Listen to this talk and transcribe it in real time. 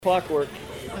Clockwork.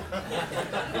 You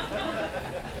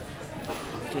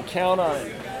can count on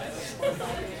it.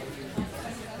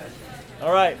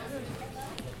 All right.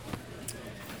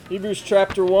 Hebrews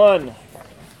chapter 1.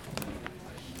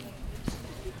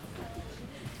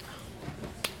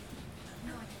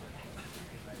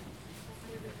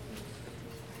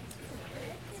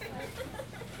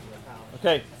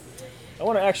 Okay. I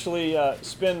want to actually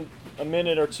spend a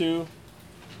minute or two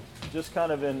just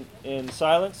kind of in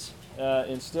silence.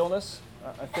 In stillness.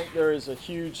 I think there is a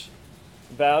huge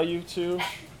value to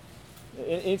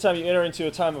anytime you enter into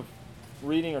a time of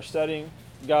reading or studying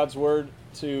God's Word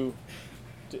to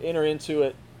enter into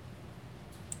it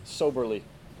soberly,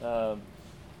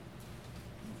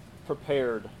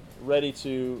 prepared, ready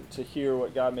to hear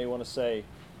what God may want to say.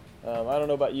 I don't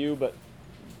know about you, but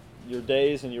your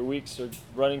days and your weeks are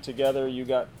running together. You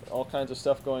got all kinds of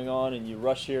stuff going on, and you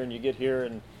rush here and you get here,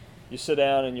 and you sit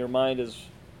down, and your mind is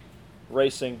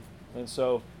racing. And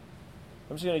so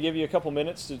I'm just going to give you a couple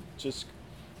minutes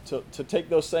to take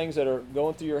those things that are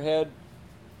going through your head,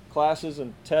 classes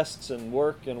and tests and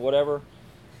work and whatever,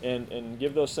 and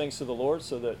give those things to the Lord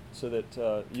so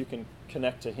that you can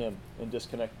connect to Him and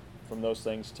disconnect from those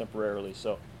things temporarily.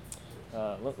 So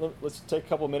let's take a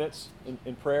couple minutes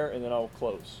in prayer, and then I'll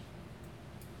close.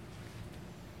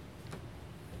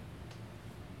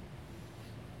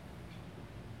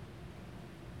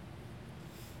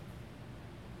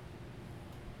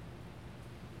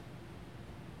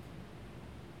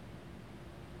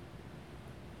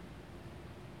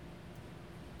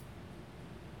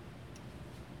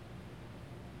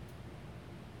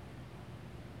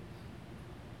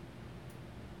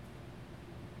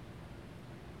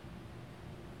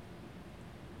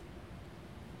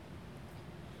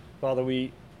 Father,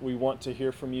 we want to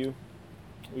hear from you.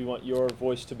 We want your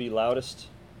voice to be loudest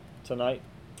tonight.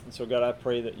 And so, God, I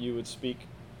pray that you would speak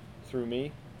through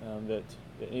me, that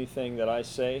anything that I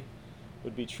say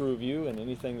would be true of you, and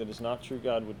anything that is not true,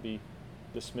 God, would be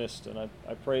dismissed. And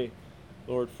I pray,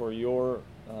 Lord, for your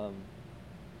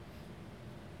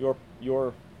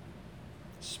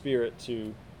Spirit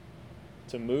to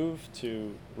move,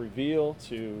 to reveal,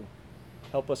 to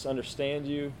help us understand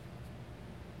you.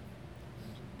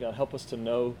 God, help us to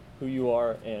know who you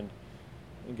are, and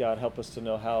God, help us to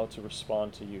know how to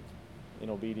respond to you in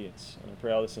obedience. And I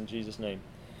pray all this in Jesus' name.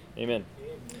 Amen.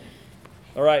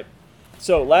 All right.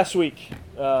 So last week,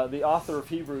 the author of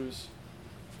Hebrews,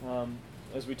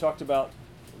 as we talked about,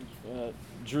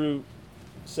 Drew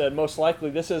said most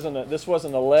likely this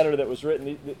wasn't a letter that was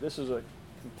written. This was a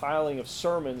compiling of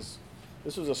sermons.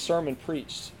 This was a sermon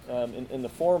preached in the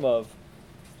form of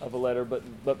a letter,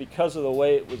 but because of the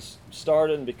way it was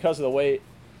started, and because of the way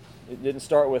it didn't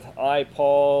start with I,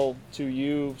 Paul, to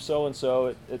you,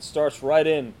 so-and-so, it starts right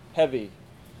in heavy.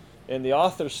 And the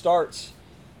author starts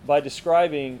by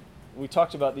describing, we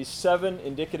talked about these 7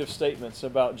 indicative statements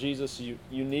about Jesus'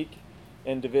 unique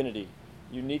and divinity,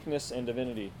 uniqueness and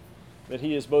divinity, that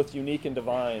he is both unique and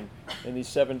divine in these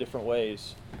 7 different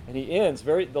ways. And he ends,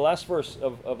 the last verse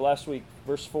of last week,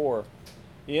 verse 4,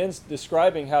 he ends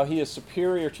describing how he is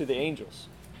superior to the angels.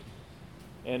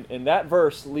 And that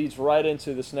verse leads right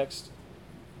into this next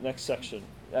section,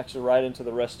 actually right into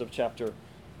the rest of chapter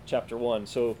 1.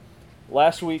 So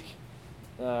last week,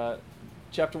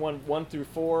 chapter 1 through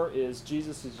 4 is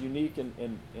Jesus is unique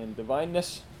in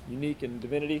divineness, unique in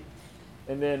divinity.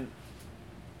 And then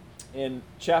in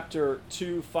chapter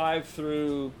 2, 5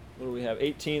 through, what do we have,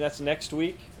 18, that's next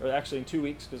week, or actually in 2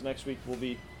 weeks, because next week we'll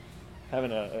be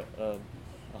having a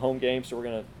home game, so we're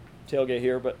going to tailgate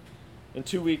here. But in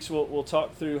 2 weeks, we'll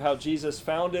talk through how Jesus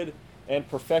founded and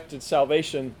perfected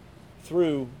salvation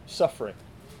through suffering.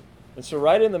 And so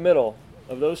right in the middle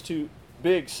of those 2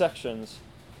 big sections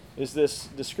is this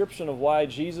description of why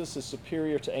Jesus is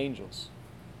superior to angels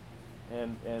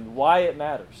and why it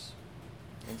matters.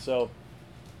 And so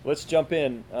let's jump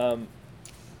in.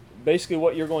 Basically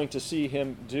what you're going to see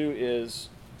him do is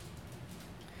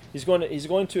He's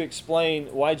going to explain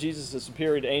why Jesus is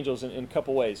superior to angels in a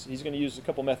couple ways. He's going to use a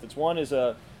couple methods. One is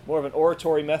more of an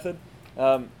oratory method.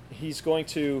 He's going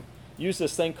to use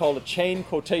this thing called a chain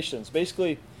quotations.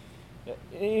 Basically,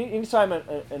 anytime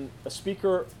a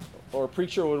speaker or a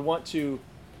preacher would want to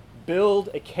build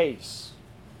a case,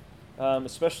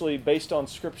 especially based on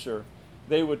Scripture,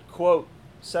 they would quote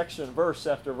section, verse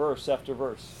after verse after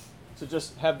verse, to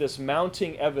just have this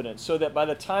mounting evidence so that by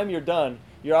the time you're done,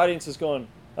 your audience is going,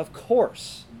 of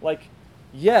course,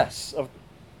 yes.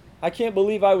 I can't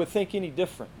believe I would think any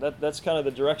different. That's kind of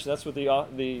the direction. That's what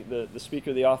the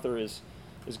speaker, the author, is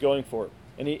going for.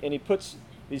 And he puts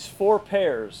these 4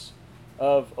 pairs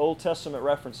of Old Testament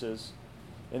references,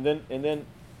 and then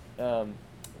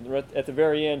at the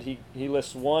very end, he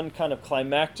lists one kind of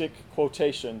climactic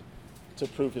quotation to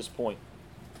prove his point.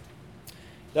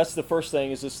 That's the first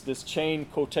thing, is this chain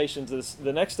quotations.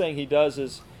 The next thing he does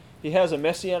is he has a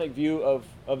messianic view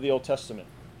of the Old Testament.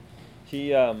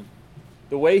 The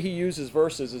way he uses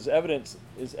verses is evident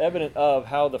of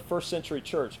how the first century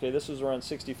church, okay, this was around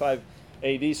 65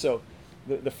 AD, so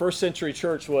the first century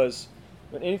church was,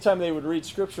 anytime they would read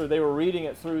Scripture, they were reading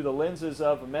it through the lenses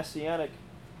of a messianic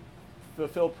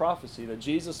fulfilled prophecy, that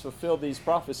Jesus fulfilled these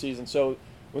prophecies, and so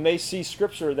when they see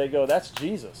Scripture, they go, that's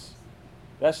Jesus.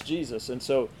 That's Jesus. And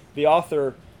so the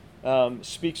author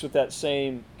speaks with that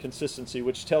same consistency,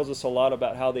 which tells us a lot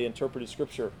about how they interpreted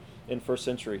Scripture in first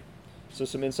century. So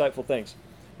some insightful things.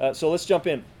 So let's jump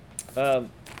in.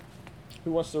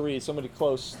 Who wants to read? Somebody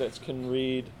close that can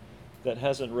read, that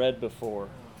hasn't read before.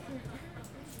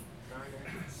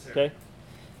 Okay.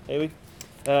 Haley?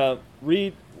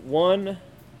 Read 1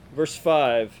 verse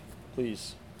 5,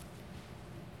 please.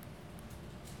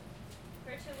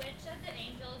 For to which of the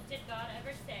angels did God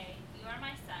ever say, "You are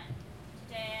my son,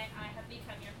 today I have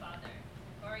become your father"?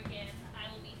 Or again,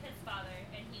 "I will be his father,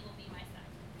 and he will be my son"?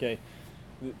 Okay.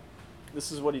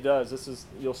 This is what he does.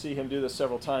 You'll see him do this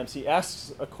several times. He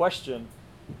asks a question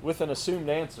with an assumed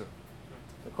answer.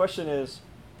 The question is,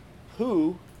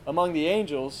 who among the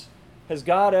angels has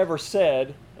God ever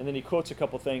said, and then he quotes a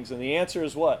couple things, and the answer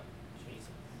is what? Jesus.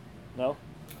 No?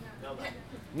 Nobody.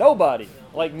 Nobody.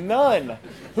 Like none.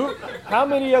 How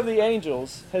many of the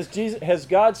angels has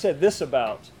God said this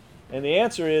about? And the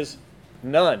answer is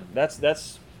none.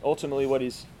 That's ultimately what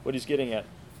he's getting at.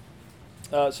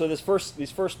 So this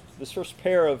first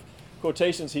pair of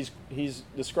quotations, he's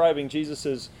describing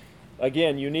Jesus's,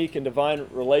 again, unique and divine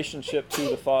relationship to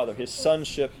the Father, his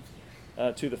sonship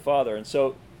to the Father. And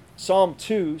so Psalm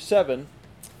 2:7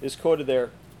 is quoted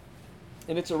there.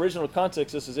 In its original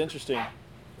context, this is interesting.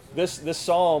 This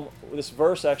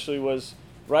verse actually was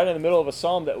right in the middle of a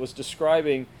psalm that was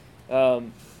describing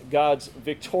God's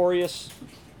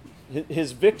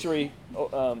his victory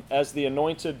as the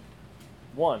anointed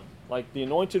one. Like the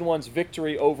anointed one's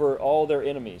victory over all their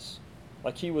enemies.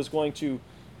 Like he was going to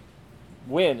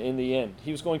win in the end.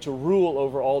 He was going to rule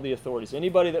over all the authorities.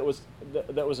 Anybody that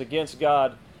was against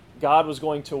God, God was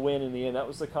going to win in the end. That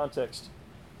was the context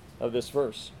of this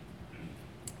verse.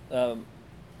 2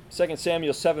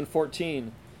 Samuel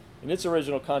 7:14, in its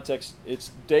original context,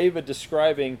 it's David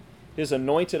describing his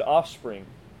anointed offspring,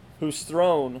 whose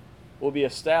throne will be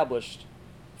established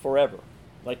forever.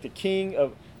 Like the king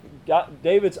of God,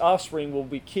 David's offspring will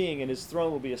be king, and his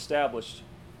throne will be established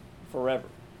forever.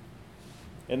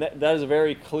 And that is a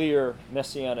very clear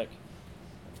messianic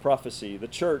prophecy. The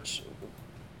church,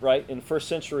 right, in the first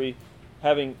century,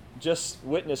 having just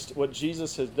witnessed what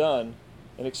Jesus has done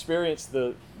and experienced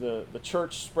the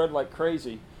church spread like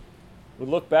crazy, would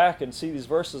look back and see these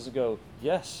verses and go,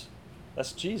 yes,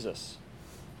 that's Jesus.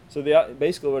 So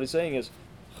basically what he's saying is,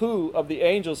 who of the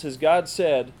angels has God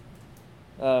said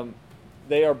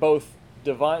they are both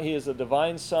divine? He is a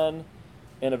divine son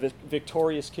and a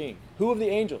victorious king. Who of the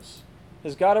angels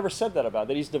has God ever said that about?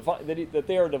 That he's divine, that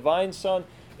they are a divine son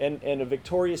and a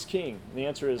victorious king? And the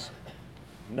answer is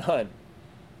none.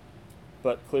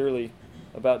 But clearly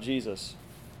about Jesus.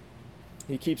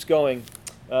 He keeps going.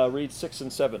 Read 6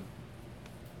 and 7.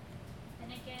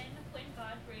 And again, when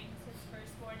God brings his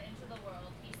firstborn into the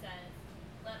world, he says,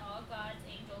 "Let all God's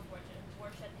angels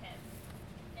worship him."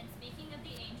 And speaking of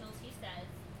the angels, he says,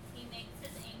 "He makes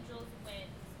his angels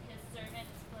winds, his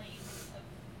servants flames of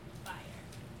fire."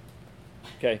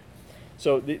 Okay,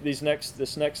 so this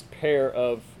next pair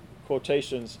of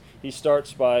quotations, he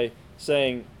starts by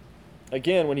saying,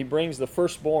 again, when he brings the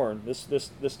firstborn, this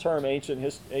term,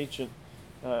 ancient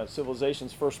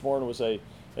civilization's firstborn, was a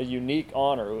unique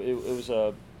honor. It was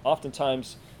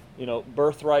oftentimes,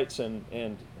 birthrights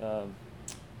and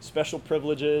special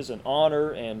privileges and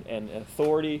honor and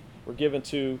authority were given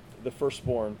to the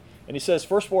firstborn. And he says,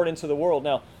 firstborn into the world.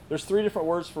 Now, there's 3 different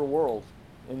words for world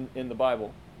in the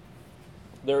Bible.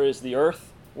 There is the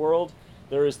earth world.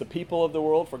 There is the people of the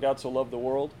world, for God so loved the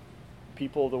world,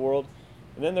 people of the world.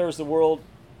 And then there is the world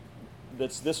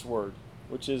that's this word,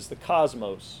 which is the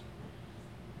cosmos.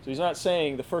 So he's not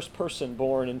saying the first person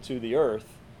born into the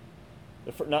earth.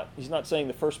 He's not saying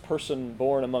the first person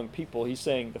born among people. He's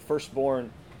saying the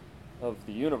firstborn of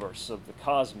the universe, of the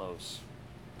cosmos.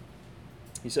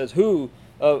 He says, when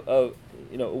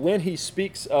he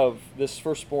speaks of this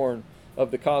firstborn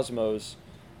of the cosmos,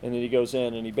 and then he goes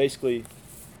in and he basically,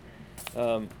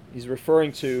 he's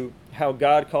referring to how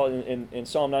God called, in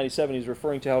Psalm 97, he's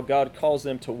referring to how God calls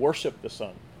them to worship the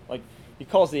Son. Like, he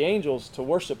calls the angels to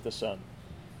worship the Son.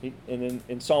 And then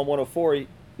in Psalm 104,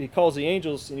 he calls the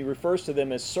angels and he refers to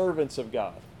them as servants of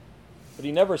God. But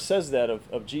he never says that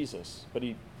of Jesus. But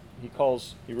he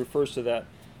refers to that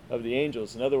of the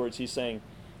angels. In other words, he's saying,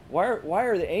 why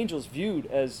are the angels viewed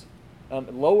as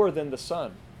lower than the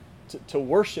Son? To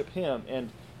worship him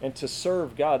and to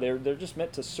serve God. They're just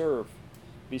meant to serve,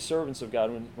 be servants of God,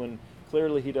 when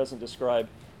clearly he doesn't describe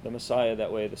the Messiah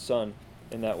that way, the Son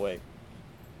in that way.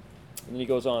 And then he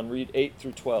goes on, read 8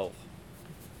 through 12.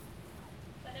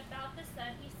 But about the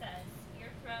Son he says, your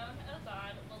throne, O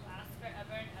God, will last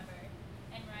forever and ever,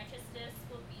 and righteousness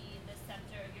will be the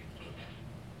scepter of your kingdom.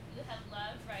 You have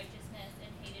loved righteousness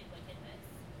and hated wickedness.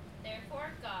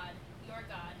 Therefore God, your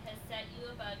God, has set you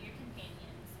above your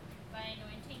companions by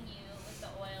anointing you with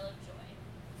the oil of joy.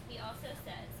 He also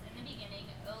says, in the beginning,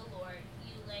 O Lord,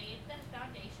 you laid the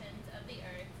foundations of the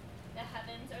earth. The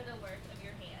heavens are the work of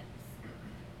your hands.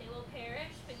 They will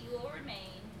perish, but you will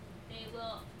remain. They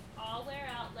will all wear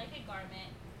out like a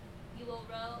garment. You will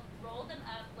roll them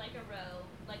up like a robe.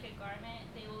 Like a garment,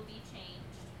 they will be changed,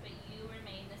 but you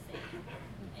remain the same,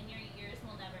 and your years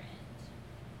will never end.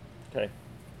 Okay.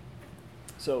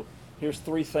 So here's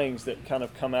three things that kind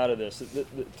of come out of this. The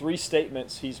three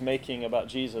statements he's making about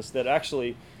Jesus that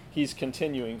actually he's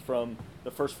continuing from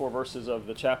the first 4 verses of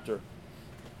the chapter.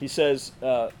 He says,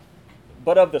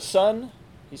 but of the Son,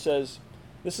 he says,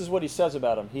 this is what he says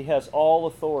about him. He has all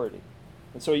authority.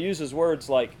 And so he uses words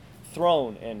like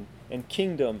throne and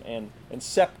kingdom and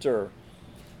scepter.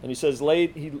 And he says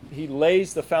he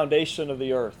lays the foundation of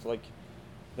the earth.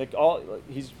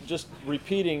 He's just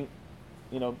repeating,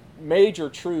 major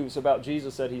truths about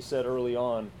Jesus that he said early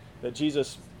on,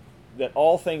 that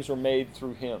all things were made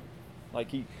through him.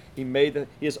 Like he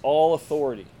has all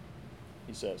authority,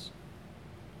 he says.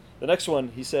 The next one,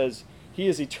 he says, he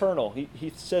is eternal.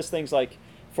 He says things like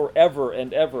forever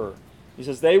and ever. He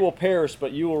says, they will perish,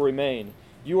 but you will remain.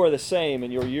 You are the same,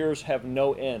 and your years have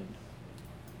no end.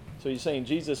 So he's saying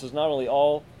Jesus is not only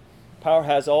all power,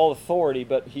 has all authority,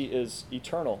 but he is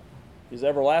eternal. He's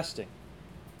everlasting.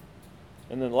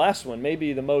 And then the last one,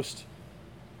 maybe the most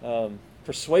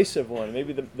persuasive one,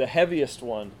 maybe the heaviest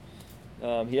one,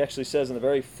 he actually says in the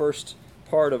very first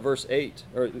part of verse 8,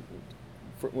 or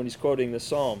when he's quoting this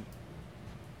psalm,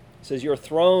 he says, your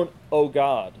throne, O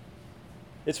God.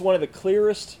 It's one of the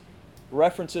clearest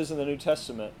references in the New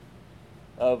Testament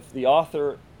of the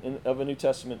author of a New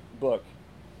Testament book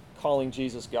calling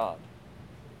Jesus God.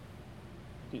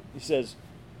 He says,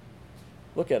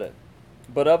 look at it.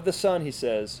 But of the Son, he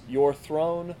says, your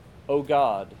throne, O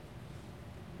God,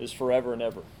 is forever and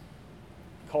ever.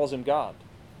 He calls him God.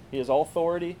 He has all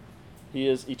authority, he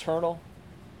is eternal,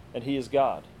 and he is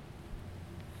God.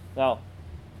 Now,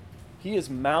 he is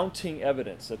mounting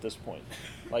evidence at this point,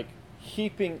 like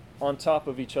heaping on top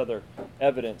of each other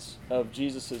evidence of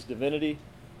Jesus' divinity,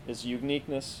 his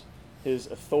uniqueness, his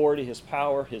authority, his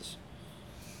power, his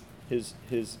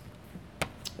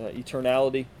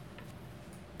eternality.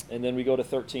 And then we go to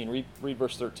 13. Read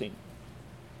verse 13.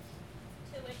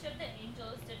 To which of the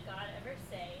angels did God ever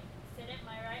say, sit at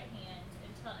my right hand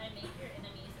until I make your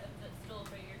enemies a footstool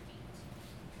for your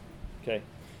feet? Okay,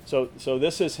 so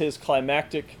this is his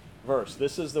climactic verse.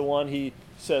 This is the one he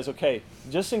says, okay,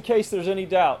 just in case there's any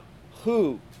doubt,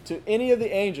 who, to any of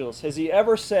the angels, has he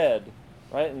ever said,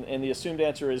 right? And the assumed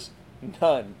answer is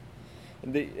none.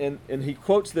 And he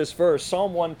quotes this verse,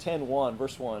 Psalm 110:1,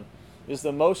 verse 1, is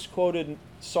the most quoted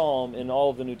psalm in all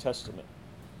of the New Testament.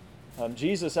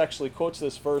 Jesus actually quotes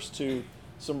this verse to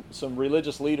some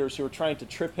religious leaders who are trying to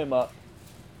trip him up.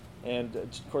 And,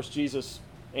 of course, Jesus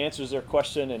answers their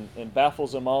question and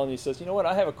baffles them all. And he says, you know what,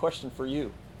 I have a question for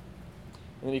you.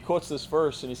 And then he quotes this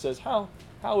verse and he says, how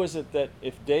is it that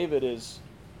if David is,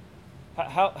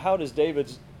 how does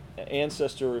David's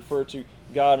ancestor refer to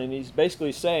God? And he's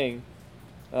basically saying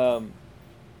that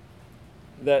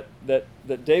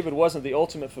David wasn't the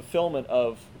ultimate fulfillment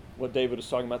of what David was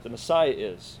talking about, the Messiah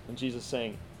is. And Jesus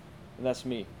saying, and that's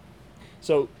me.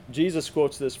 So Jesus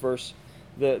quotes this verse.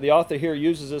 The author here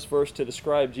uses this verse to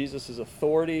describe Jesus'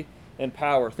 authority and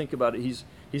power. Think about it. He's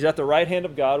at the right hand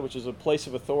of God, which is a place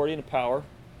of authority and power,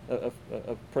 a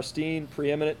pristine,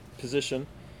 preeminent position.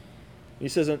 He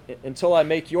says, until I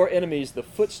make your enemies the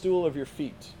footstool of your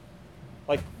feet.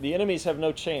 Like, the enemies have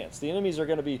no chance. The enemies are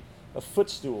going to be a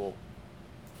footstool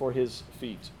for his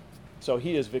feet. So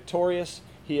he is victorious.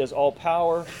 He has all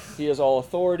power. He has all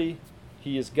authority.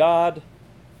 He is God.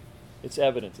 It's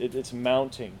evident. It's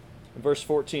mounting. In verse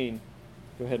 14,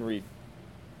 go ahead and read.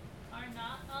 Are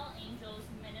not all angels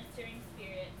ministering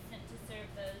spirits sent to serve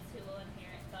those who will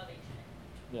inherit salvation?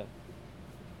 Yeah.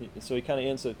 So he kind of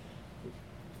ends it.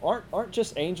 Aren't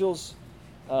just angels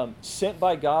sent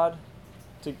by God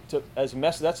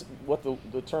That's what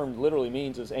the term literally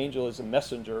means, is angel is a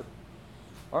messenger.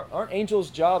 Aren't angels'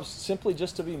 jobs simply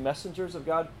just to be messengers of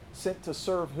God, sent to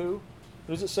serve who?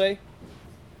 What does it say?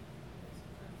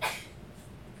 It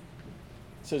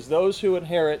says those who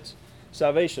inherit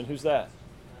salvation. Who's that?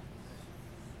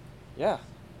 Yeah.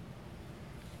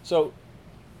 So,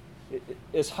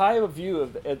 as high of a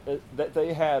view that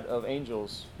they had of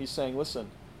angels, he's saying, listen,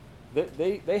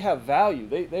 they have value.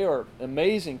 They are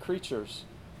amazing creatures,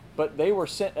 but they were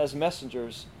sent as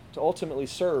messengers to ultimately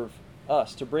serve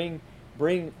us, to bring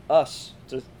us,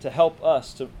 to help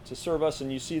us, to serve us.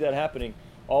 And you see that happening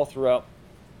all throughout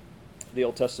the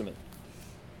Old Testament.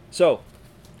 So,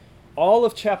 all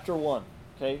of chapter 1,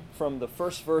 okay, from the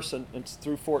first verse and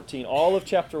through 14, all of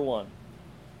chapter 1,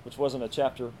 which wasn't a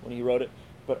chapter when he wrote it,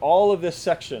 but all of this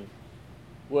section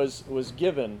was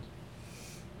given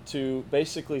to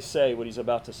basically say what he's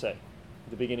about to say at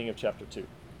the beginning of chapter 2.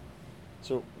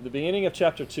 So the beginning of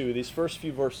chapter 2, these first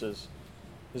few verses,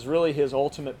 is really his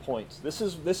ultimate point. This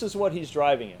is what he's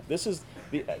driving at. This is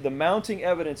the mounting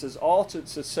evidence is all to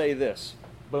say this.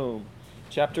 Boom.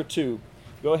 Chapter 2.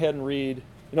 Go ahead and read.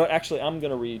 Actually, I'm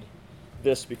going to read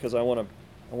this because I want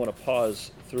to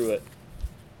pause through it.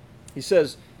 He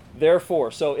says,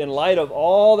 therefore, so in light of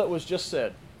all that was just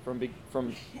said from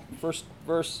first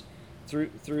verse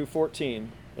through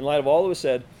 14, in light of all that was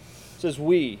said, it says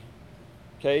we.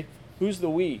 Okay? Who's the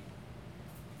we?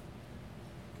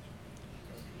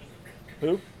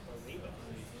 Who?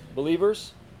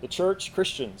 Believers, the church,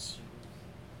 Christians.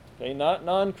 Okay, not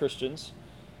non-Christians,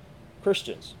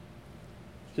 Christians.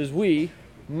 It says we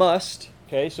must,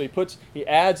 okay, so he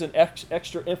adds an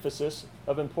extra emphasis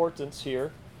of importance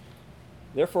here.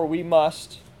 Therefore we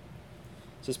must,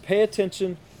 it says pay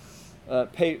attention,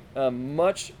 pay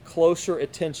much closer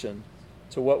attention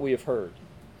to what we have heard.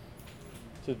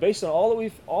 So based on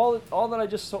all that I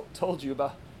just told you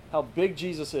about how big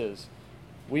Jesus is,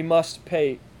 we must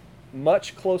pay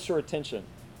much closer attention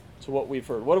to what we've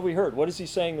heard. What have we heard? What is he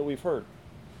saying that we've heard?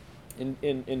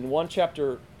 In one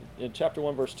chapter, in chapter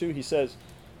 1, verse 2, he says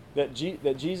that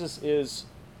Jesus is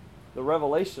the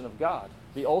revelation of God,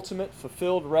 the ultimate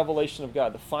fulfilled revelation of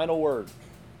God. The final word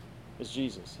is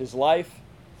Jesus. His life,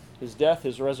 his death,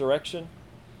 his resurrection,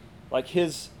 like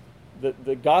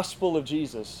the gospel of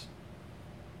Jesus.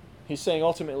 He's saying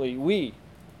ultimately, we,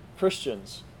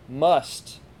 Christians,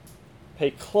 must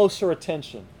pay closer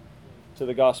attention to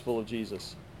the gospel of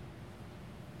Jesus,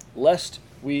 lest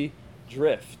we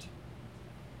drift.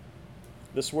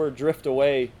 This word drift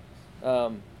away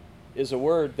is a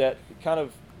word that kind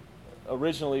of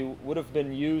originally would have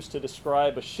been used to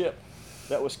describe a ship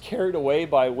that was carried away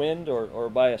by wind or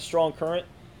by a strong current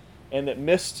and that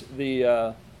missed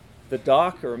the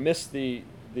dock or missed the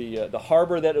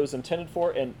harbor that it was intended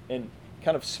for and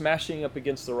kind of smashing up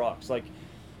against the rocks, like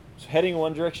heading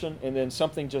one direction and then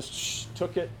something just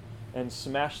took it and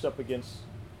smashed up against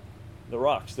the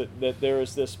rocks. That there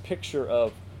is this picture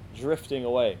of drifting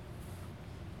away.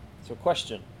 So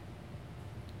question.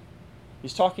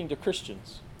 He's talking to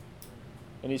Christians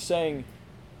and he's saying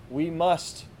we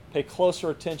must pay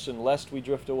closer attention lest we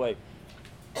drift away.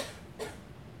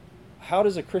 How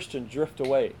does a Christian drift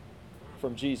away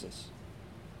from Jesus?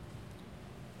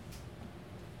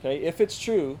 Okay, if it's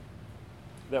true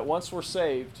that once we're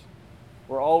saved,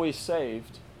 we're always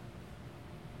saved,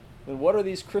 then what are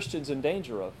these Christians in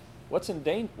danger of? What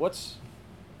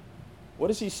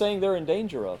is he saying they're in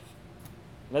danger of?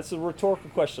 And that's a rhetorical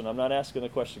question. I'm not asking the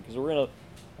question because we're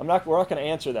not going to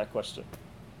answer that question.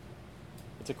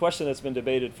 It's a question that's been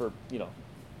debated for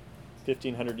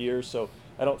 1,500 years, so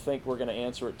I don't think we're going to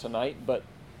answer it tonight. But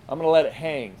I'm going to let it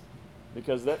hang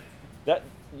because that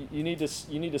you need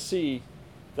to see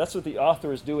that's what the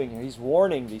author is doing here. He's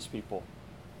warning these people.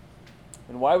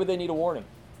 And why would they need a warning?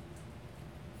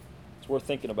 It's worth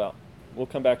thinking about. We'll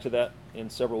come back to that in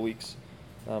several weeks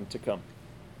to come.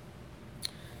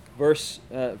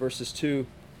 Verses 2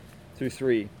 through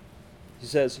 3. He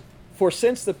says, for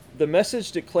since the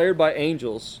message declared by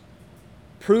angels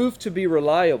proved to be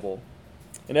reliable,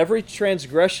 and every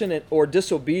transgression or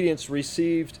disobedience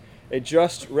received a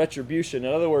just retribution.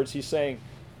 In other words, he's saying,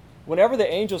 whenever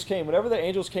the angels came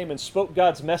and spoke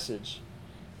God's message,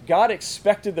 God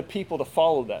expected the people to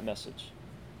follow that message.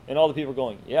 And all the people are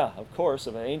going, yeah, of course,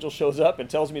 if an angel shows up and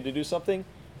tells me to do something,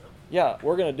 yeah,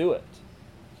 we're going to do it.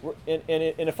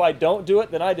 And if I don't do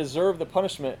it, then I deserve the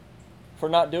punishment for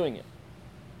not doing it.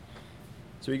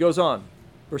 So he goes on,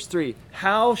 verse 3,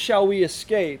 how shall we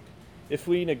escape if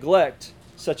we neglect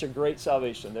such a great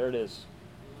salvation? There it is.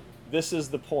 This is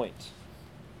the point.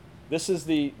 This is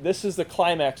the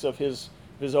climax of his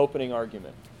opening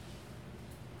argument.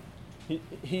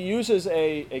 he uses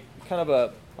a kind of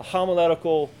a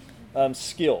homiletical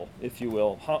skill, if you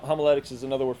will. Homiletics is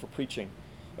another word for preaching.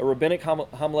 A rabbinic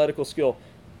homiletical skill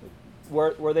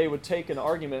where they would take an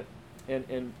argument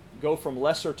and go from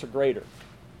lesser to greater.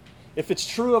 If it's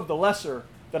true of the lesser,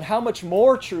 then how much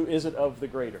more true is it of the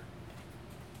greater?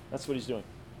 That's what he's doing.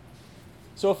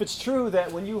 So if it's true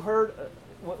that when you heard,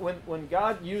 when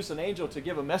God used an angel to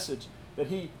give a message, that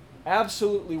he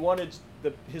absolutely wanted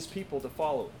his people to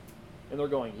follow it, and they're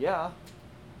going, yeah.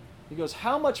 He goes,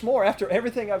 how much more, after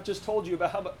everything I've just told you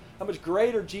about how much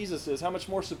greater Jesus is, how much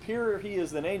more superior he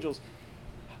is than angels,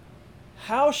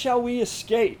 how shall we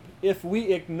escape if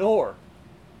we ignore?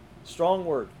 Strong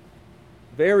word.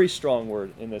 Very strong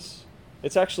word in this.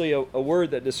 It's actually a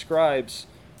word that describes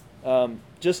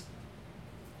just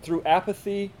through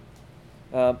apathy,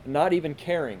 not even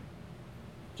caring,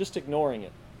 just ignoring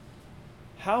it.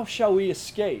 How shall we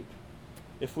escape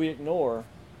if we ignore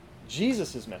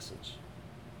Jesus' message?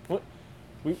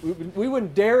 We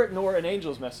wouldn't dare ignore an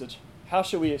angel's message. How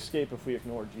shall we escape if we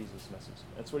ignore Jesus' message?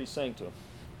 That's what he's saying to him.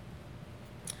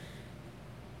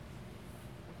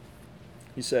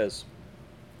 He says,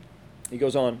 he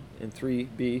goes on in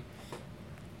 3b,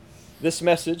 this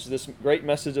message, this great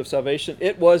message of salvation,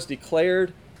 it was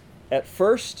declared at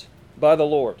first by the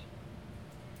Lord.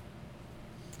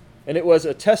 And it was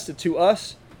attested to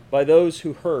us by those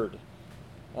who heard.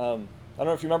 I don't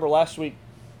know if you remember last week,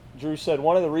 Drew said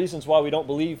one of the reasons why we don't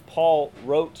believe Paul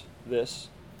wrote this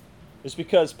is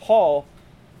because Paul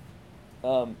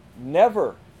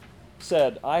never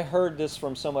said, I heard this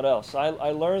from someone else. I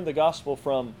learned the gospel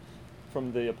from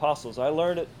the apostles. I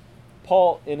learned it.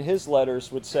 Paul, in his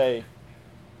letters, would say,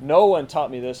 no one taught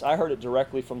me this. I heard it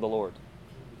directly from the Lord.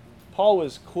 Paul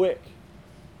was quick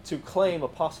to claim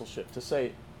apostleship, to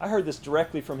say, I heard this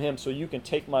directly from him, so you can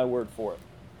take my word for it.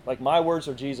 Like my words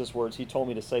are Jesus' words. He told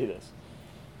me to say this.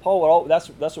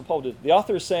 That's what Paul did. The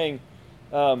author is saying,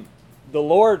 the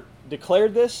Lord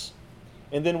declared this,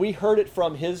 and then we heard it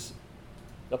from his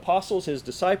apostles, his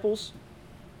disciples.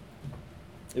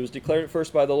 It was declared at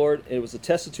first by the Lord. It was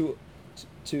attested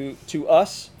to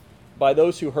us by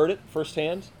those who heard it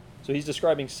firsthand. So he's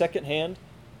describing second-hand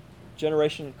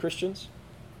generation Christians.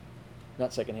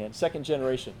 Not second-hand, second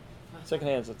generation.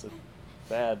 Second-hand, that's a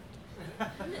bad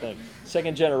thing.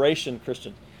 Second generation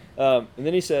Christians. And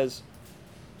then he says,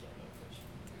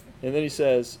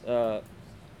 and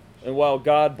while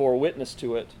God bore witness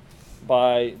to it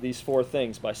by these four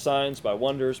things, by signs, by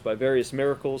wonders, by various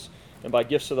miracles, and by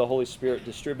gifts of the Holy Spirit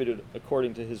distributed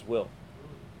according to his will.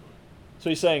 So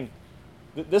he's saying,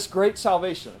 this great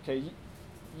salvation, okay,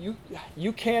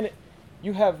 you can't,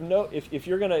 you have no, if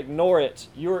you're going to ignore it,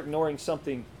 you're ignoring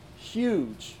something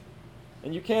huge.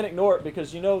 And you can't ignore it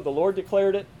because you know the Lord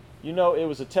declared it, you know it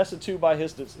was attested to by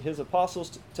his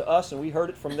apostles to us, and we heard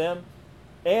it from them,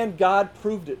 and God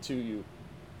proved it to you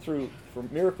through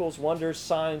miracles, wonders,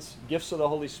 signs, gifts of the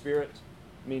Holy Spirit.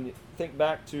 I mean, think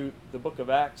back to the book of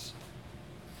Acts.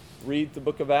 Read the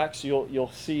book of Acts.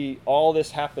 You'll see all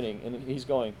this happening, and he's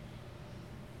going,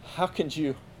 how could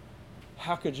you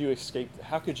escape?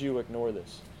 How could you ignore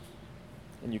this?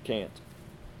 And you can't.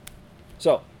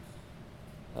 So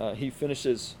he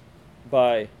finishes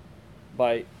by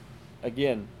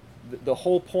again, the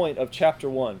whole point of chapter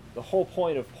 1, the whole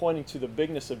point of pointing to the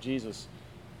bigness of Jesus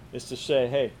is to say,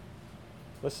 hey,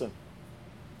 listen,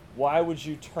 why would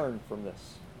you turn from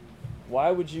this?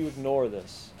 Why would you ignore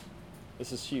this?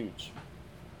 This is huge.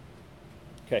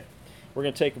 Okay, we're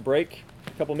going to take a break,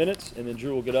 a couple minutes, and then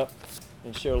Drew will get up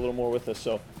and share a little more with us.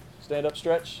 So stand up,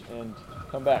 stretch, and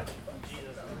come back.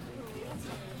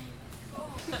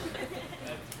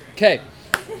 Okay.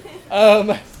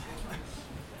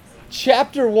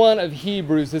 Chapter 1 of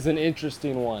Hebrews is an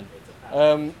interesting one.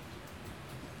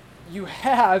 You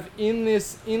have in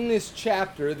this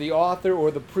chapter the author,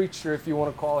 or the preacher, if you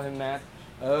want to call him that.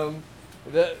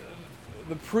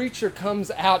 The preacher comes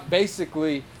out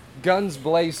basically guns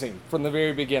blazing from the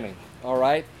very beginning. All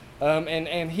right,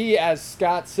 and he, as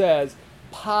Scott says,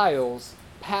 piles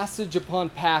passage upon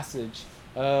passage,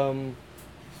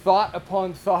 thought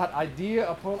upon thought, idea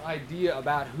upon idea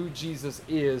about who Jesus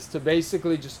is, to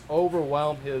basically just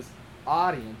overwhelm his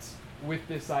audience with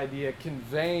this idea,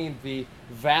 conveying the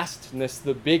vastness,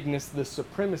 the bigness, the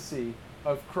supremacy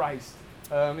of Christ,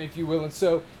 if you will. And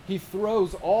so he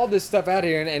throws all this stuff out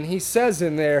here, and he says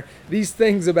in there these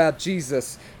things about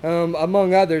Jesus,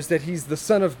 among others, that he's the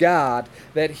Son of God,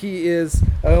 that he is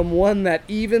one that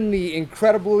even the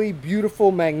incredibly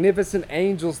beautiful, magnificent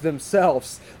angels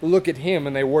themselves look at him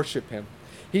and they worship him.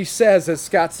 He says, as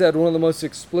Scott said, one of the most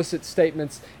explicit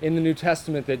statements in the New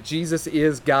Testament, that Jesus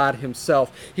is God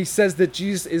himself. He says that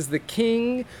Jesus is the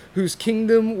king whose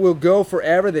kingdom will go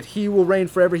forever, that he will reign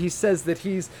forever. He says that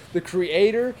he's the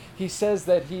creator. He says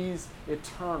that he's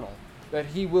eternal, that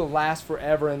he will last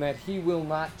forever, and that he will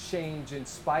not change in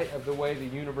spite of the way the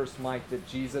universe might, that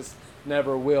Jesus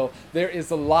never will. There is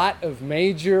a lot of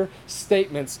major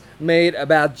statements made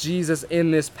about Jesus in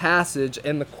this passage,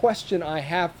 and the question I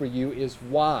have for you is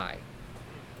why?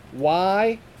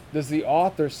 Why does the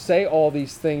author say all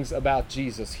these things about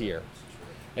Jesus here?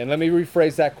 And let me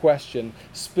rephrase that question.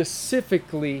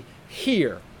 Specifically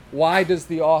here, why does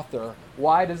the author,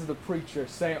 why does the preacher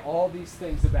say all these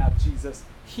things about Jesus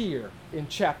here in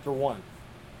chapter 1?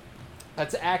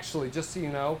 That's actually, just so you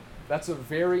know, that's a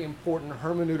very important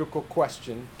hermeneutical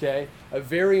question, okay? A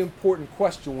very important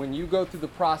question. When you go through the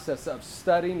process of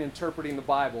studying, interpreting the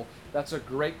Bible, that's a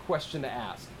great question to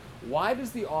ask. Why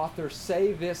does the author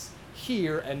say this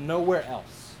here and nowhere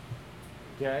else?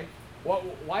 Okay?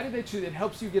 Why did they choose? It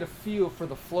helps you get a feel for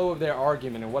the flow of their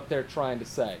argument and what they're trying to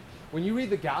say. When you read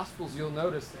the Gospels, you'll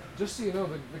notice, just so you know,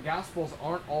 the Gospels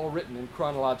aren't all written in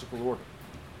chronological order.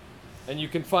 And you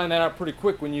can find that out pretty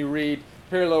quick when you read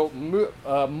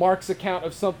Mark's account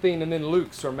of something and then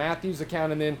Luke's, or Matthew's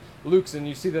account and then Luke's, and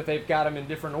you see that they've got them in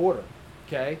different order.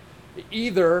 Okay?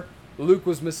 Either Luke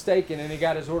was mistaken and he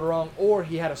got his order wrong, or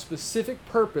he had a specific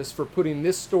purpose for putting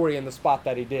this story in the spot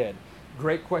that he did.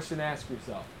 Great question to ask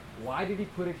yourself. Why did he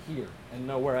put it here and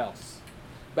nowhere else?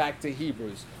 Back to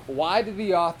Hebrews. Why did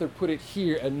the author put it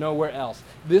here and nowhere else?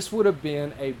 This would have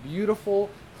been a beautiful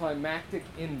climactic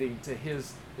ending to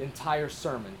his entire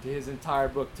sermon, to his entire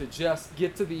book, to just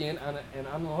get to the end and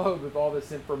unload with all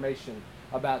this information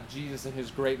about Jesus and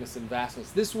his greatness and vastness.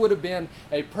 This would have been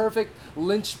a perfect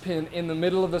linchpin in the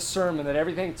middle of the sermon that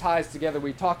everything ties together.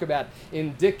 We talk about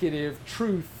indicative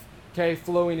truth, okay,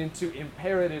 flowing into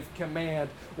imperative command.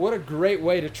 What a great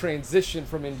way to transition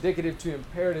from indicative to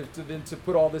imperative to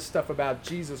put all this stuff about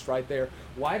Jesus right there.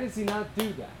 Why does he not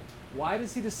do that? Why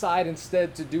does he decide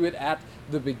instead to do it at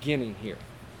the beginning here?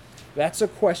 That's a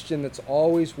question that's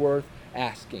always worth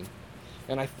asking.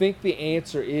 And I think the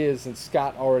answer is, and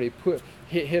Scott already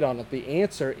hit on it, the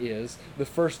answer is the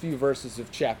first few verses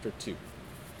of chapter 2.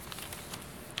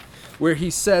 Where he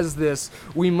says this,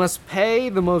 we must pay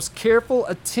the most careful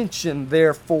attention,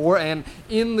 therefore, and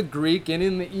in the Greek and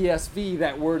in the ESV,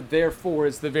 that word therefore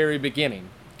is the very beginning.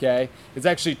 Okay? It's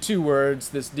actually two words,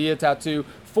 this diatautou.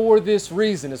 For this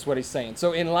reason is what he's saying.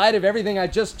 So in light of everything I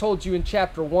just told you in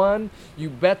chapter 1, you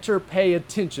better pay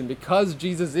attention. Because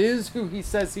Jesus is who he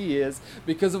says he is,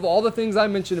 because of all the things I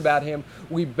mentioned about him,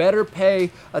 we better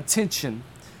pay attention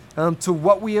to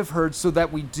what we have heard so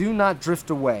that we do not drift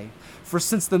away. For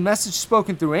since the message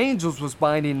spoken through angels was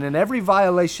binding, and every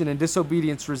violation and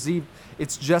disobedience received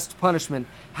its just punishment,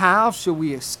 how shall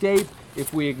we escape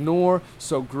if we ignore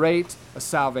so great a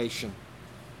salvation?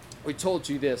 We told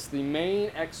you this, the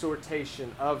main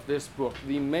exhortation of this book,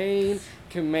 the main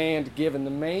command given,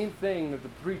 the main thing that the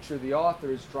preacher, the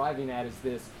author, is driving at is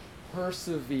this: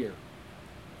 persevere.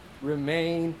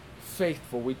 Remain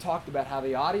faithful. We talked about how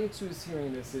the audience who is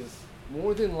hearing this is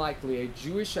more than likely a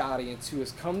Jewish audience who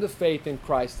has come to faith in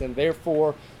Christ, and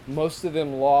therefore most of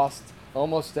them lost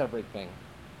almost everything.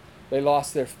 They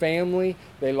lost their family,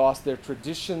 they lost their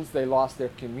traditions, they lost their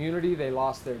community, they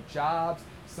lost their jobs.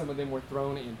 Some of them were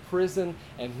thrown in prison,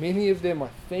 and many of them are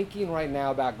thinking right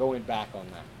now about going back on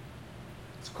that.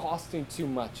 It's costing too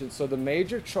much. And so the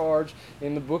major charge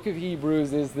in the book of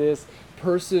Hebrews is this: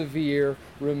 persevere,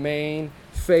 remain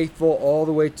faithful all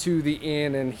the way to the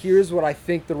end. And here's what I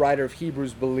think the writer of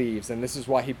Hebrews believes, and this is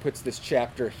why he puts this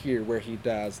chapter here where he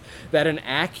does, that an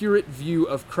accurate view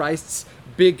of Christ's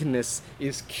bigness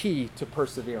is key to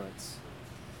perseverance.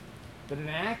 That an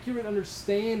accurate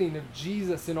understanding of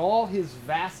Jesus in all his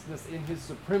vastness, in his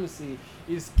supremacy,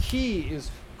 is key, is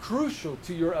crucial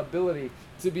to your ability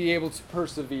to be able to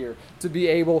persevere, to be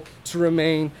able to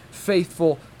remain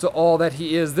faithful to all that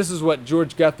he is. This is what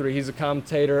George Guthrie, he's a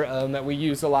commentator that we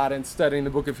use a lot in studying the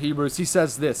book of Hebrews. He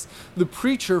says this: the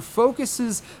preacher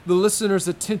focuses the listener's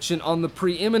attention on the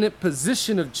preeminent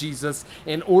position of Jesus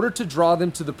in order to draw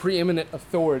them to the preeminent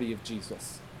authority of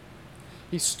Jesus.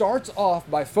 He starts off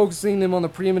by focusing them on the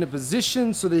preeminent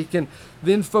position so that he can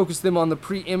then focus them on the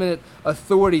preeminent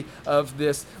authority of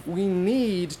this. We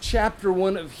need chapter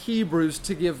 1 of Hebrews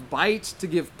to give bite, to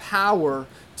give power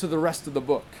to the rest of the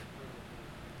book.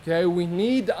 Okay, we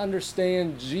need to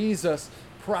understand Jesus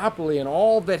properly and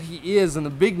all that he is and the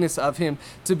bigness of him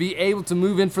to be able to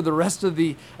move in for the rest of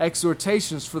the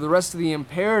exhortations, for the rest of the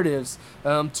imperatives,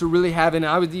 to really have, and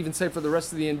I would even say for the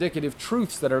rest of the indicative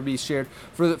truths that are being shared,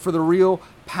 for the real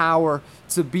power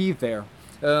to be there.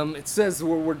 It says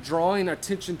we're drawing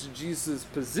attention to Jesus'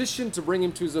 position to bring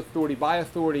him to his authority. By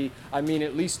authority, I mean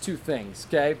at least two things,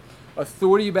 okay?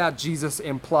 Authority about Jesus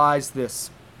implies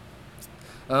this,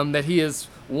 that he is,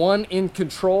 one, in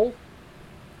control,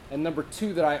 and number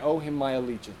two, that I owe him my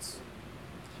allegiance.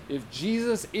 If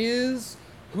Jesus is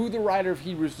who the writer of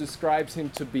Hebrews describes him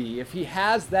to be, if he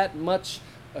has that much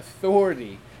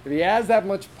authority, if he has that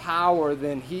much power,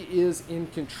 then he is in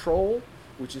control,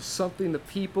 which is something the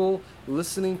people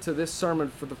listening to this sermon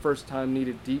for the first time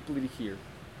needed deeply to hear.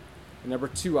 And number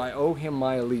two, I owe him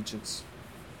my allegiance.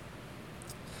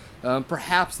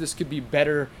 Perhaps this could be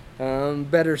better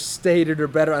stated or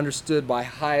better understood by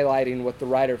highlighting what the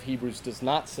writer of Hebrews does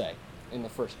not say in the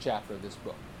first chapter of this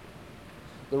book.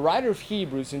 The writer of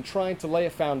Hebrews, in trying to lay a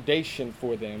foundation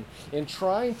for them, in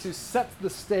trying to set the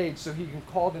stage so he can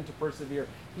call them to persevere,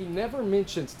 he never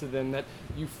mentions to them that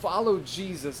you follow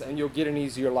Jesus and you'll get an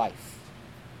easier life.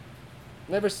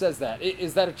 Never says that.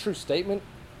 Is that a true statement?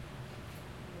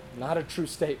 Not a true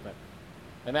statement.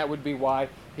 And that would be why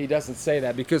he doesn't say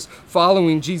that, because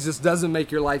following Jesus doesn't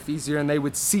make your life easier, and they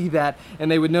would see that,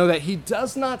 and they would know that he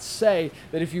does not say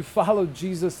that if you follow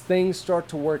Jesus, things start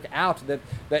to work out, that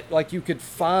like you could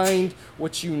find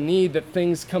what you need, that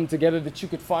things come together, that you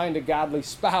could find a godly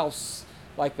spouse,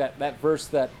 like that verse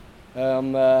that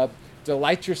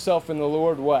delight yourself in the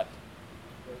Lord, what?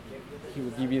 He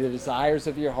will give you the desires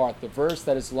of your heart. The verse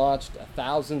that has launched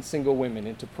 1,000 single women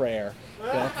into prayer.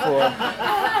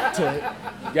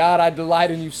 God, I delight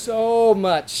in you so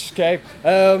much. Okay,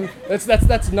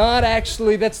 that's not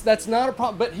actually that's not a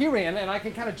problem. But herein, and I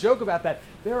can kind of joke about that.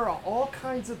 There are all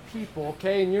kinds of people.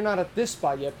 Okay, and you're not at this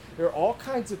spot yet. There are all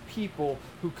kinds of people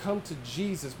who come to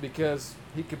Jesus because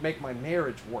he could make my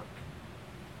marriage work.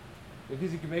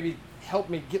 Because he could maybe help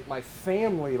me get my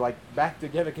family like back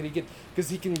together. Because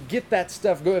he can get that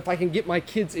stuff go. If I can get my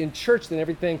kids in church, then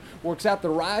everything works out. The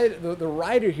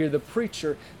writer here, the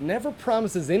preacher, never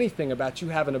promises anything about you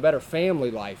having a better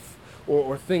family life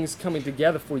or things coming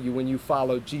together for you when you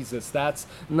follow Jesus. That's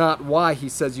not why he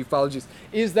says you follow Jesus.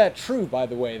 Is that true, by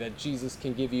the way, that Jesus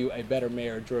can give you a better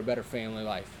marriage or a better family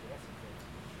life?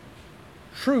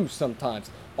 True sometimes.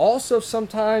 Also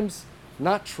sometimes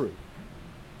not true.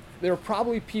 There are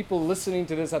probably people listening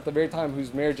to this at the very time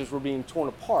whose marriages were being torn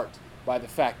apart by the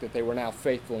fact that they were now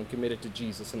faithful and committed to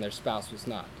Jesus and their spouse was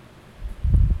not.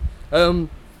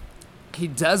 He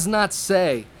does not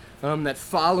say that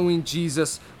following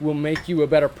Jesus will make you a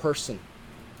better person.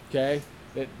 Okay?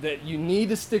 That you need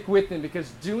to stick with him because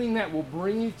doing that will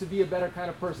bring you to be a better kind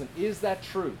of person. Is that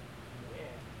true?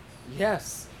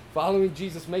 Yes. Following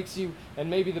Jesus makes you, and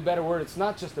maybe the better word, it's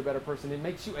not just a better person, it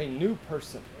makes you a new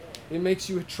person. It makes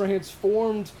you a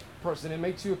transformed person. It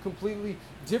makes you a completely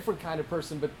different kind of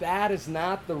person. But that is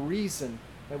not the reason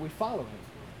that we follow him.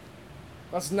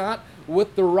 That's not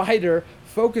what the writer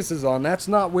focuses on. That's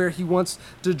not where he wants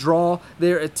to draw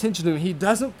their attention to. He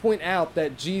doesn't point out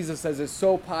that Jesus, as is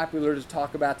so popular to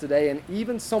talk about today, and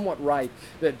even somewhat right,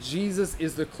 that Jesus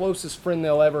is the closest friend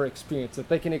they'll ever experience, that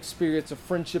they can experience a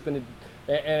friendship and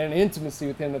an intimacy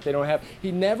with him that they don't have.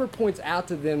 He never points out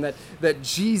to them that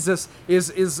Jesus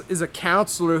is a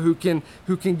counselor who can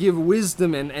give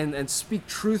wisdom and speak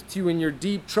truth to you in your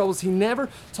deep troubles. He never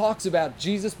talks about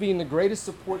Jesus being the greatest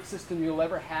support system you'll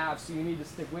ever have, so you need to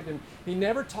stick with him. He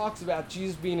never talks about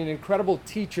Jesus being an incredible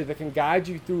teacher that can guide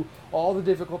you through all the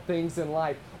difficult things in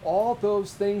life. All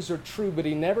those things are true, but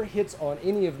he never hits on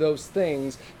any of those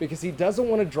things because he doesn't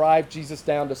want to drive Jesus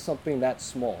down to something that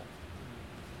small.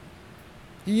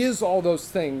 He is all those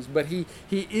things, but he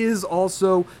is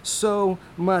also so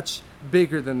much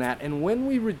bigger than that. And when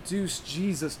we reduce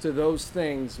Jesus to those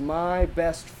things, my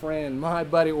best friend, my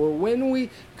buddy, or when we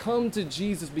come to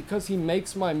Jesus because he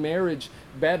makes my marriage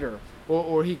better,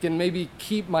 or he can maybe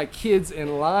keep my kids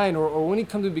in line, or when he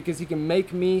comes to me because he can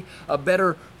make me a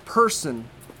better person,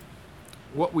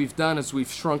 what we've done is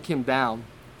we've shrunk him down.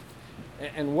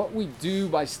 And what we do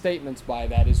by statements by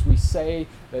that is we say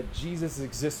that Jesus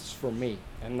exists for me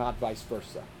and not vice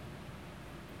versa.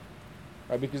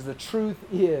 Right? Because the truth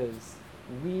is,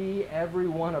 we, every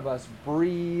one of us,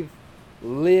 breathe,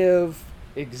 live,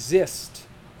 exist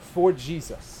for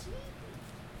Jesus.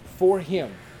 For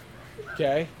him.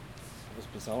 Okay? That was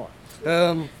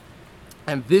bizarre.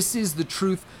 And this is the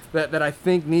truth that I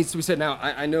think needs to be said. Now,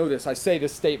 I know this. I say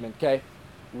this statement, okay?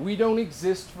 We don't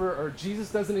exist for, or Jesus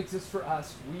doesn't exist for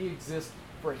us. We exist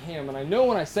for him. And I know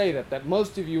when I say that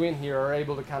most of you in here are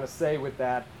able to kind of say with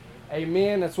that,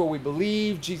 amen, that's what we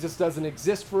believe. Jesus doesn't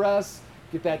exist for us.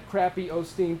 Get that crappy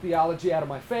Osteen theology out of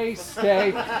my face,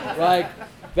 okay? Like,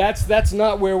 that's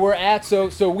not where we're at.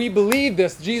 So we believe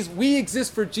this. Jesus, we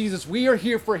exist for Jesus. We are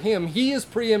here for him. He is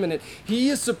preeminent. He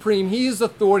is supreme. He is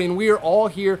authority, and we are all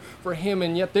here for him.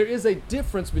 And yet there is a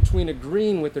difference between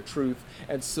agreeing with the truth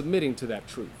and submitting to that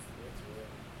truth.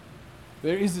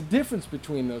 There is a difference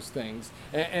between those things.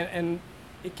 And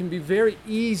it can be very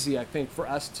easy, I think, for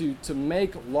us to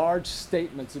make large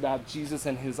statements about Jesus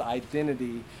and his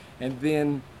identity and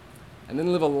then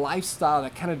live a lifestyle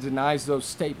that kind of denies those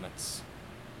statements.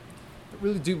 I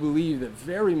really do believe that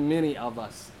very many of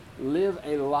us live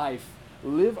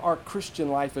our Christian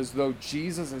life as though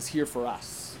Jesus is here for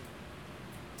us,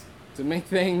 to make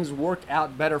things work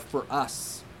out better for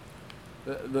us.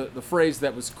 The phrase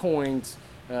that was coined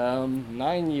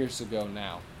 9 years ago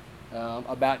now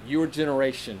about your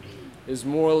generation is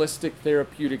moralistic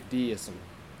therapeutic deism.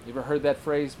 You ever heard that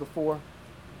phrase before?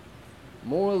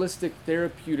 Moralistic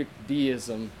therapeutic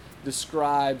deism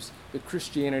describes the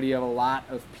Christianity of a lot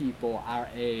of people our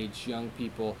age, young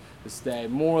people this day.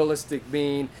 Moralistic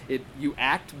being you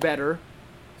act better,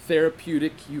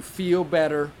 therapeutic, you feel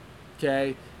better,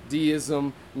 okay?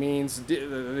 Deism means,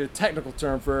 the technical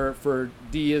term for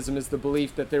deism is the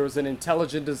belief that there was an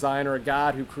intelligent designer, a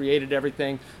God who created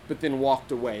everything, but then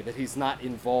walked away, that he's not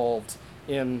involved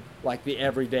in like the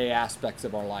everyday aspects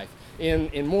of our life.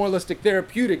 In moralistic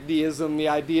therapeutic deism, the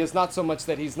idea is not so much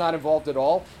that he's not involved at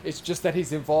all, it's just that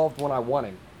he's involved when I want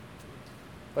him.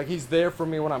 Like he's there for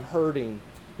me when I'm hurting.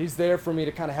 He's there for me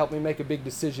to kind of help me make a big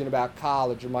decision about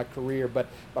college or my career, but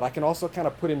I can also kind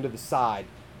of put him to the side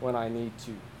when I need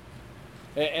to.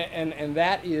 And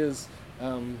that is,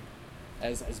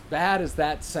 as bad as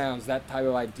that sounds, that type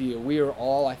of idea, we are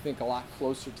all, I think, a lot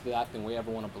closer to that than we ever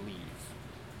want to believe.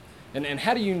 And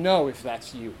how do you know if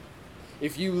that's you?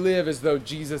 If you live as though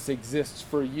Jesus exists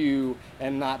for you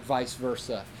and not vice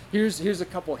versa. Here's a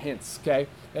couple hints, okay?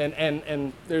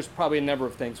 And there's probably a number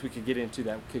of things we could get into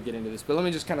this, but let me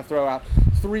just kind of throw out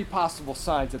 3 possible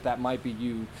signs that might be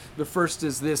you. The first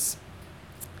is this,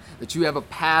 that you have a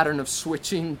pattern of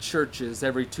switching churches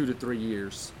every 2 to 3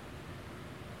 years.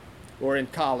 Or in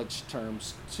college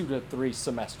terms, 2 to 3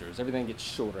 semesters. Everything gets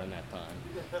shorter in that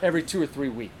time. Every 2 or 3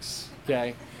 weeks,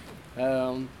 okay?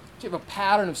 You have a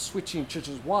pattern of switching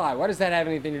churches. Why? Why does that have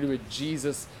anything to do with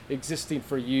Jesus existing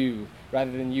for you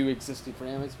rather than you existing for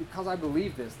him? It's because I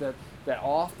believe this, that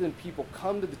often people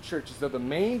come to the church as though the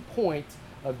main point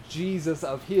of Jesus,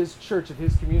 of his church, of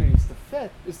his community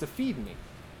is to feed me,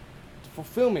 to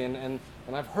fulfill me. And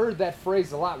I've heard that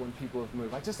phrase a lot when people have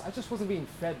moved. I just wasn't being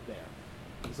fed there.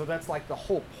 And so that's like the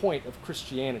whole point of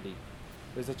Christianity,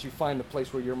 is that you find the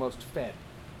place where you're most fed.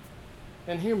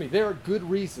 And hear me, there are good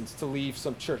reasons to leave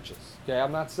some churches. Okay,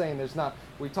 I'm not saying there's not.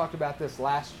 We talked about this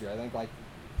last year. I think like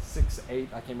 6, 8,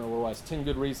 I can't remember what it was, 10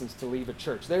 good reasons to leave a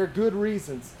church. There are good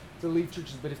reasons to leave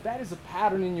churches, but if that is a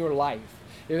pattern in your life,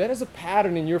 if that is a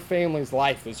pattern in your family's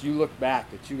life as you look back,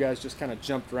 that you guys just kind of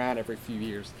jumped around every few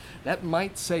years, that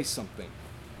might say something.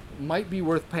 It might be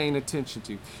worth paying attention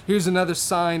to. Here's another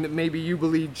sign that maybe you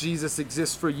believe Jesus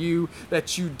exists for you,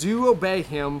 that you do obey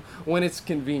him when it's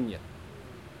convenient.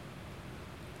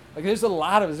 Like there's a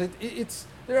lot of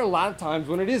there are a lot of times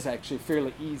when it is actually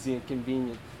fairly easy and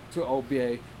convenient to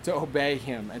obey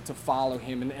him and to follow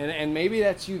him, and maybe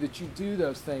that's you, that you do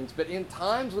those things. But in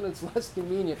times when it's less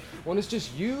convenient, when it's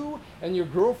just you and your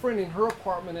girlfriend in her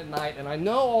apartment at night, and I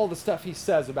know all the stuff he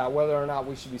says about whether or not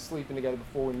we should be sleeping together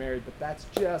before we're married, but that's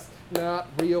just not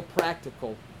real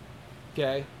practical.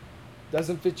 Okay?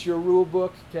 Doesn't fit your rule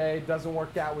book, okay? Doesn't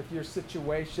work out with your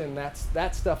situation.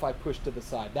 That stuff I push to the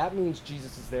side. That means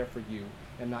Jesus is there for you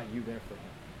and not you there for him.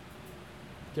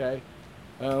 Okay?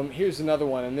 Here's another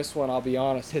one, and this one, I'll be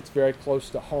honest, hits very close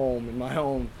to home in my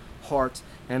own heart,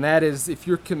 and that is if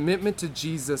your commitment to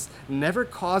Jesus never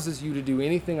causes you to do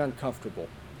anything uncomfortable.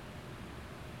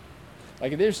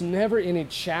 Like there's never any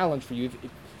challenge for you.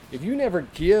 If you never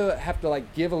have to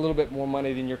give a little bit more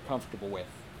money than you're comfortable with,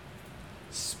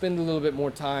 spend a little bit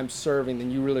more time serving than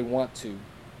you really want to,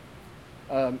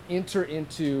 enter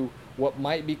into what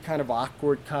might be kind of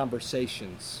awkward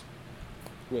conversations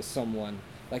with someone.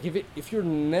 Like if you're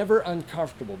never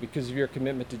uncomfortable because of your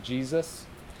commitment to Jesus,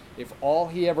 if all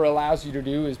he ever allows you to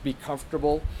do is be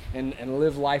comfortable and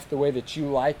live life the way that you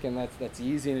like, and that's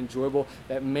easy and enjoyable,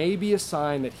 that may be a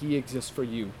sign that he exists for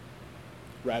you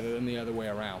rather than the other way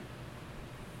around.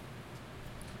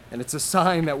 And it's a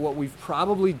sign that what we've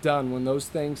probably done when those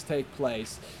things take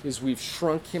place is we've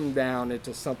shrunk him down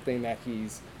into something that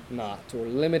he's not, or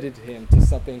limited him to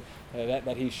something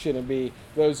that he shouldn't be.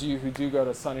 Those of you who do go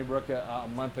to Sunnybrook, a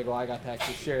month ago, I got to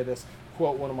actually share this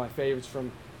quote, one of my favorites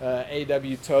from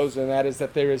A.W. Tozer, and that is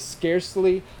that there is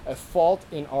scarcely a fault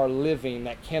in our living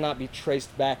that cannot be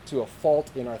traced back to a fault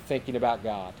in our thinking about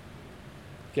God.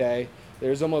 Okay?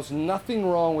 There's almost nothing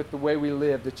wrong with the way we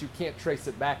live that you can't trace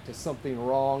it back to something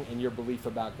wrong in your belief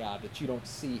about God, that you don't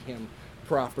see him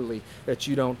properly, that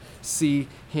you don't see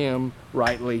him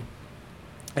rightly.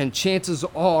 And chances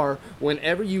are,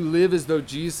 whenever you live as though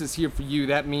Jesus is here for you,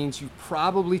 that means you've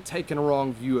probably taken a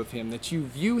wrong view of him, that you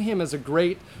view him as a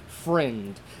great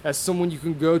friend, as someone you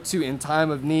can go to in time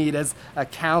of need, as a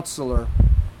counselor,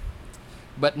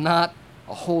 but not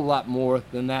a whole lot more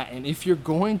than that. And if you're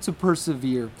going to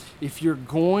persevere, if you're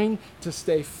going to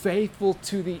stay faithful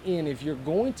to the end, if you're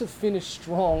going to finish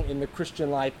strong in the Christian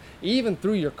life, even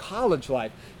through your college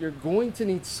life, you're going to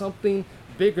need something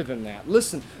bigger than that.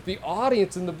 Listen, the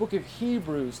audience in the book of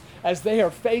Hebrews, as they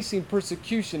are facing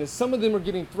persecution, as some of them are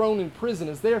getting thrown in prison,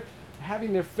 as they're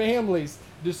having their families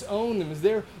disown them, as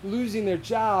they're losing their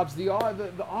jobs, the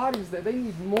audience, that they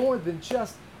need more than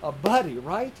just a buddy,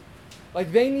 right?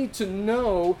 Like, they need to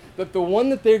know that the one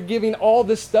that they're giving all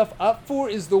this stuff up for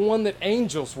is the one that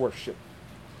angels worship.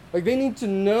 Like, they need to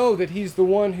know that he's the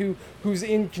one who's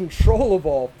in control of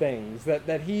all things,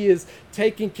 that he is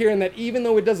taking care, and that even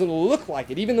though it doesn't look like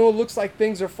it, even though it looks like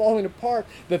things are falling apart,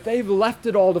 that they've left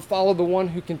it all to follow the one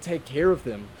who can take care of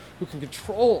them, who can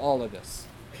control all of this.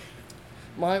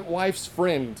 My wife's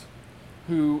friend,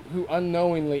 who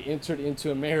unknowingly entered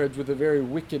into a marriage with a very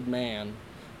wicked man,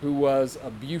 who was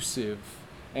abusive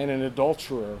and an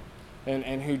adulterer,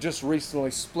 and who just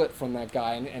recently split from that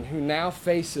guy, and who now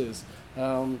faces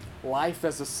life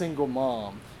as a single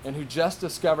mom, and who just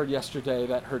discovered yesterday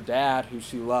that her dad, who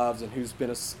she loves and who's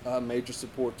been a major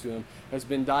support to him, has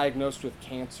been diagnosed with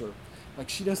cancer. Like,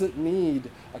 she doesn't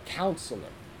need a counselor.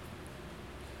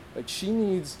 Like, she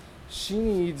needs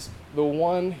the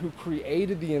one who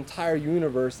created the entire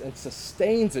universe and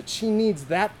sustains it. She needs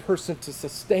that person to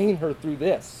sustain her through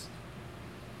this.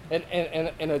 And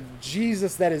a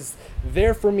Jesus that is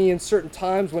there for me in certain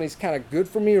times when he's kind of good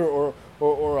for me, or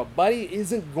a buddy,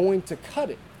 isn't going to cut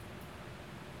it.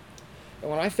 And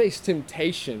when I face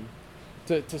temptation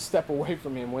to step away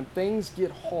from him, when things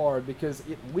get hard, because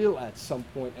it will at some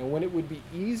point, and when it would be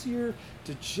easier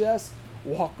to just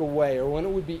walk away, or when it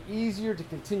would be easier to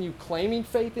continue claiming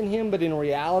faith in him, but in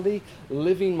reality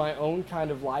living my own kind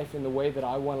of life in the way that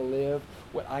I want to live,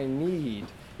 what I need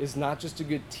is not just a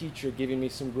good teacher giving me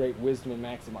some great wisdom and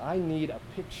maxim. I need a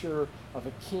picture of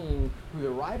a king who the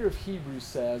writer of Hebrews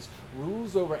says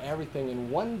rules over everything, and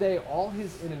one day all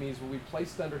his enemies will be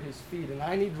placed under his feet, and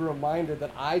I need a reminder that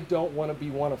I don't want to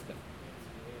be one of them,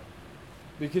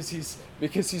 because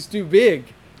he's too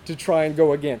big to try and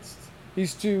go against.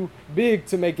 He's too big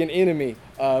to make an enemy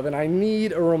of, and I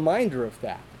need a reminder of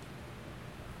that.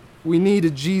 We need a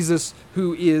Jesus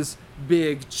who is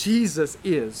big. Jesus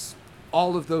is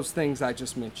all of those things I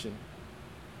just mentioned.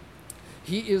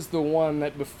 He is the one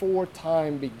that before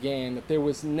time began, that there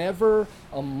was never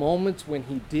a moment when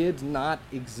he did not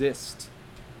exist.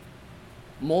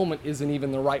 Moment isn't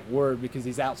even the right word, because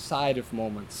he's outside of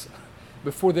moments.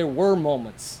 Before there were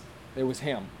moments, there was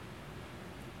him.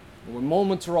 When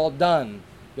moments are all done,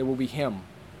 there will be him.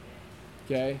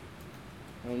 Okay?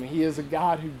 He is a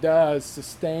God who does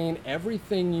sustain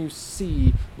everything you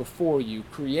see before you,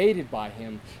 created by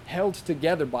him, held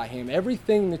together by him.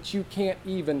 Everything that you can't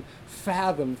even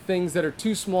fathom, things that are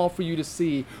too small for you to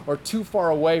see or too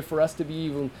far away for us to be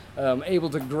even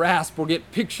able to grasp or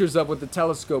get pictures of with the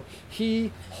telescope.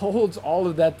 He holds all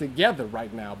of that together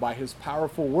right now by his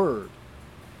powerful word.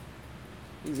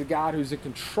 He's a God who's in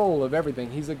control of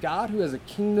everything. He's a God who has a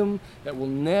kingdom that will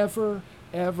never,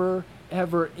 ever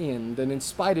end. And in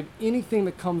spite of anything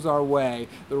that comes our way,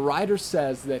 the writer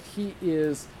says that he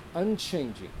is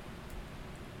unchanging,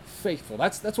 faithful.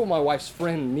 That's what my wife's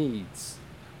friend needs.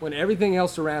 When everything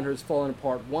else around her is falling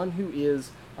apart, one who is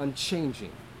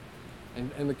unchanging.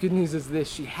 And the good news is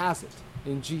this: she has it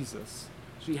in Jesus.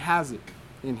 She has it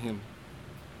in him.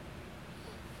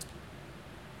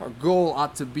 Our goal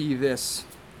ought to be this.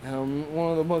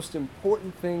 One of the most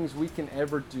important things we can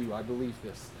ever do, I believe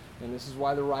this. And this is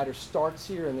why the writer starts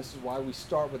here, and this is why we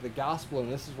start with the gospel,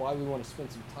 and this is why we want to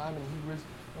spend some time in Hebrews.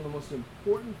 One of the most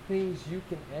important things you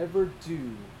can ever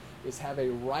do is have a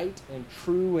right and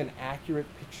true and accurate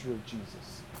picture of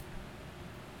Jesus.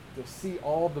 To see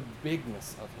all the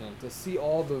bigness of him, to see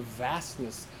all the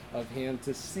vastness of him,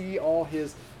 to see all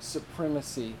his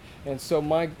supremacy. And so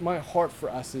my heart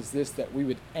for us is this, that we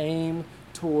would aim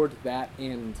toward that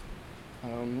end.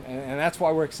 And that's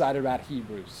why we're excited about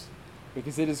Hebrews,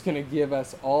 because it is going to give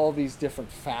us all these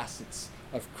different facets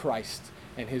of Christ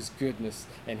and his goodness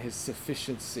and his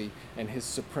sufficiency and his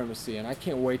supremacy. And I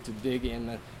can't wait to dig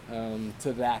in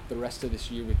to that the rest of this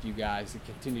year with you guys and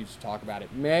continue to talk about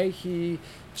it. May he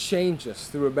change us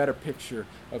through a better picture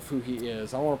of who he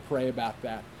is. I want to pray about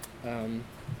that. And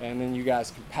then you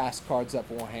guys can pass cards up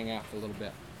and we'll hang out for a little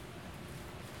bit.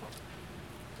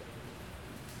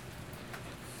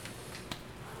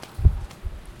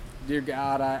 Dear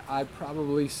God, I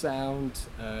probably sound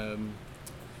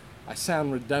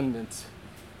redundant,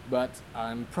 but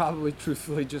I'm probably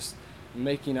truthfully just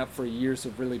making up for years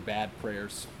of really bad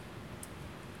prayers.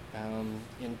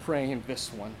 In praying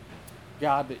this one,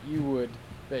 God, that you would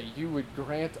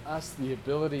grant us the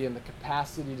ability and the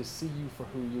capacity to see you for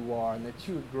who you are, and that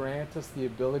you would grant us the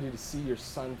ability to see your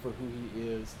Son for who he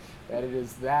is, that it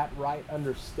is that right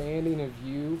understanding of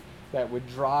you that would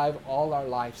drive all our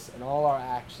lives and all our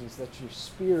actions, that your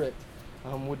Spirit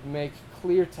would make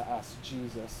clear to us,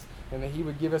 Jesus, and that he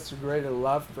would give us a greater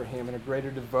love for him and a greater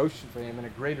devotion for him and a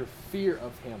greater fear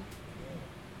of him,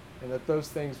 and that those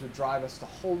things would drive us to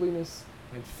holiness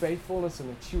and faithfulness, and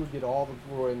that you would get all the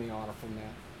glory and the honor from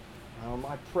that.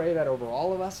 I pray that over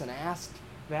all of us and ask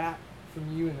that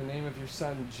from you in the name of your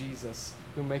Son, Jesus,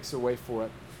 who makes a way for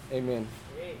it. Amen.